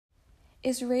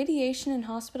Is radiation in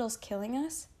hospitals killing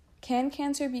us? Can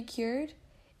cancer be cured?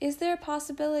 Is there a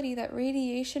possibility that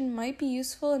radiation might be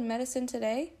useful in medicine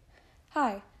today?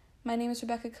 Hi, my name is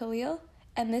Rebecca Khalil,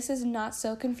 and this is Not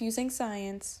So Confusing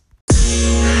Science.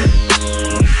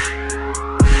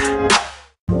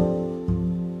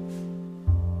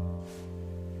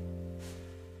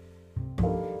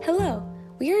 Hello,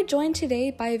 we are joined today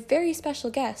by a very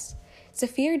special guest,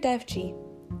 Zafir Devji.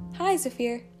 Hi,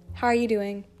 Zafir. How are you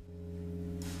doing?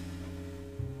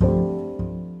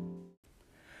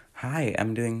 Hi,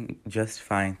 I'm doing just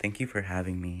fine. Thank you for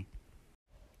having me.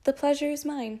 The pleasure is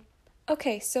mine.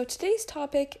 Okay, so today's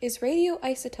topic is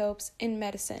radioisotopes in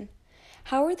medicine.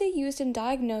 How are they used in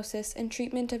diagnosis and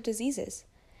treatment of diseases?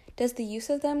 Does the use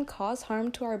of them cause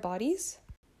harm to our bodies?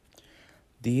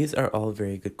 These are all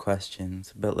very good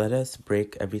questions, but let us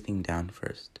break everything down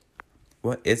first.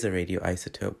 What is a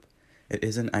radioisotope? It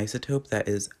is an isotope that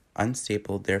is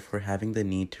unstable, therefore having the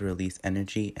need to release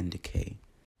energy and decay.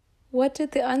 What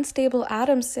did the unstable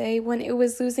atom say when it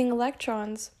was losing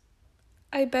electrons?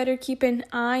 I better keep an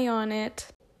eye on it.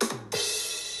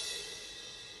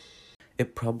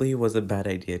 It probably was a bad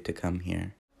idea to come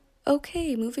here.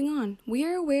 Okay, moving on. We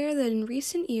are aware that in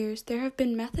recent years there have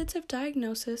been methods of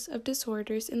diagnosis of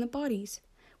disorders in the bodies,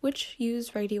 which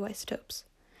use radioisotopes.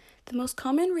 The most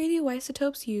common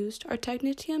radioisotopes used are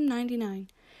technetium-99,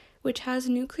 which has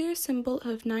a nuclear symbol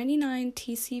of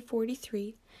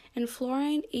 99Tc43, and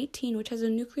fluorine-18, which has a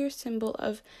nuclear symbol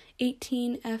of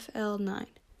 18Fl9.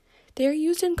 They are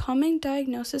used in common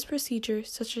diagnosis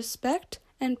procedures such as SPECT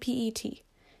and PET.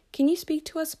 Can you speak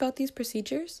to us about these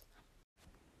procedures?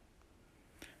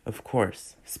 Of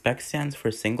course, SPECT stands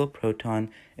for Single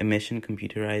Proton Emission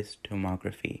Computerized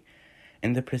Tomography.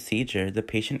 In the procedure, the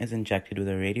patient is injected with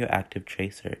a radioactive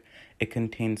tracer. It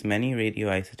contains many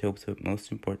radioisotopes,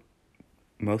 but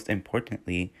most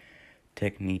importantly,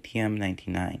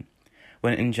 technetium-99.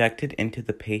 When injected into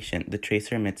the patient, the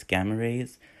tracer emits gamma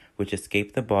rays, which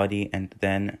escape the body and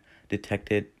then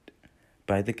detected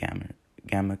by the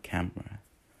gamma camera.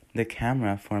 The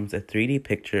camera forms a 3D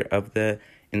picture of the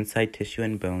inside tissue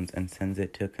and bones and sends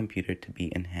it to a computer to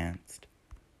be enhanced.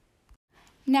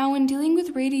 Now, when dealing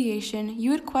with radiation,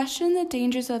 you would question the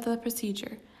dangers of the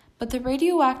procedure, but the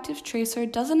radioactive tracer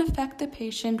doesn't affect the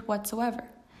patient whatsoever.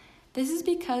 This is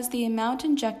because the amount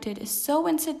injected is so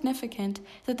insignificant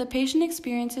that the patient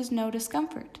experiences no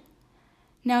discomfort.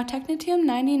 Now,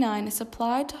 technetium-99 is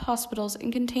supplied to hospitals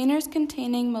in containers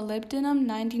containing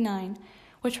molybdenum-99,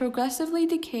 which progressively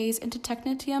decays into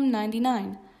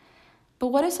technetium-99. But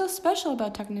what is so special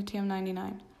about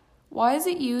technetium-99? Why is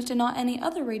it used and not any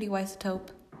other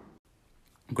radioisotope?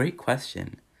 Great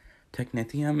question.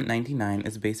 Technetium-99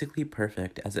 is basically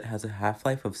perfect as it has a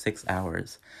half-life of 6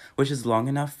 hours, which is long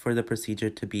enough for the procedure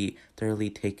to be thoroughly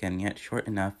taken, yet short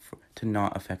enough to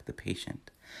not affect the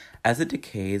patient. As it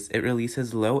decays, it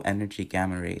releases low-energy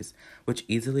gamma rays, which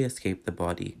easily escape the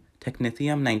body.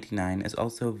 Technetium-99 is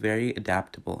also very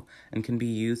adaptable and can be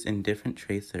used in different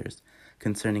tracers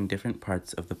concerning different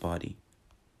parts of the body.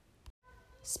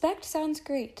 SPECT sounds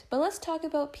great, but let's talk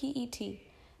about PET.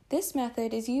 This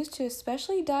method is used to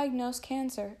especially diagnose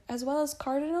cancer, as well as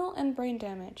cardinal and brain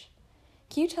damage.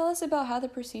 Can you tell us about how the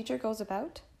procedure goes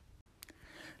about?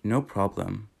 No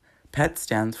problem. PET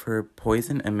stands for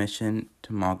Poison Emission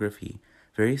Tomography,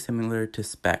 very similar to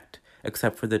SPECT,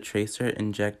 except for the tracer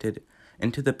injected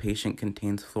into the patient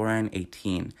contains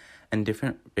fluorine-18 and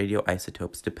different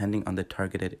radioisotopes depending on the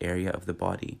targeted area of the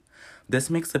body. This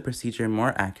makes the procedure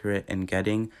more accurate in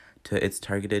getting to its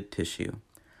targeted tissue.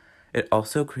 It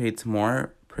also creates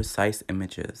more precise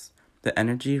images. The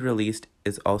energy released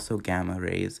is also gamma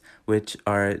rays, which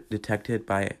are detected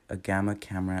by a gamma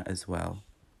camera as well.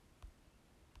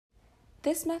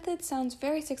 This method sounds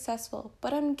very successful,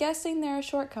 but I'm guessing there are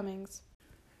shortcomings.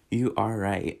 You are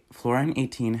right.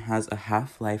 Fluorine-18 has a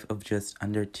half-life of just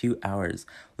under 2 hours,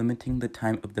 limiting the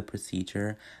time of the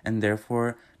procedure and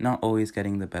therefore not always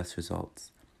getting the best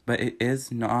results. But it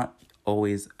is not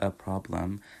always a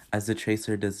problem, as the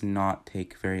tracer does not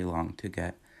take very long to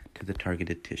get to the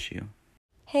targeted tissue.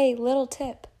 Hey, little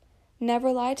tip.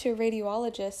 Never lie to a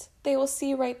radiologist. They will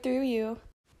see right through you.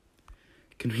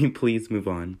 Can we please move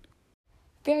on?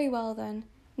 Very well then.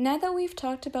 Now that we've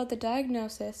talked about the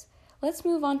diagnosis, let's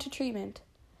move on to treatment.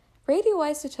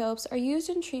 Radioisotopes are used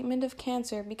in treatment of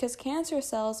cancer because cancer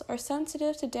cells are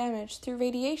sensitive to damage through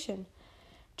radiation.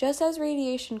 Just as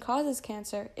radiation causes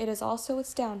cancer, it is also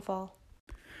its downfall.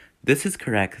 This is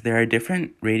correct. There are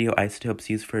different radioisotopes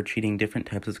used for treating different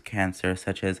types of cancer,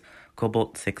 such as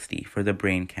cobalt-60 for the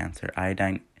brain cancer,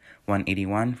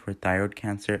 iodine-181 for thyroid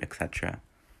cancer, etc.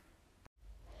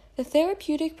 The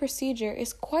therapeutic procedure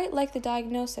is quite like the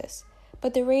diagnosis,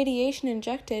 but the radiation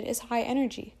injected is high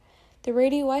energy. The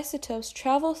radioisotopes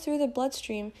travel through the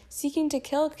bloodstream seeking to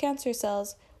kill cancer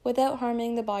cells without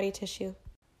harming the body tissue.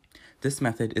 This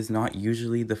method is not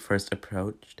usually the first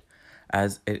approached,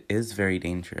 as it is very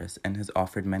dangerous and has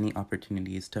offered many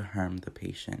opportunities to harm the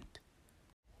patient.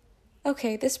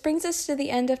 Okay, this brings us to the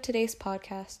end of today's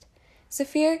podcast.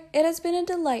 Zafir, it has been a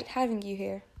delight having you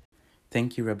here.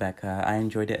 Thank you, Rebecca. I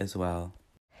enjoyed it as well.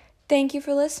 Thank you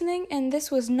for listening, and this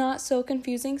was Not So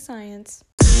Confusing Science.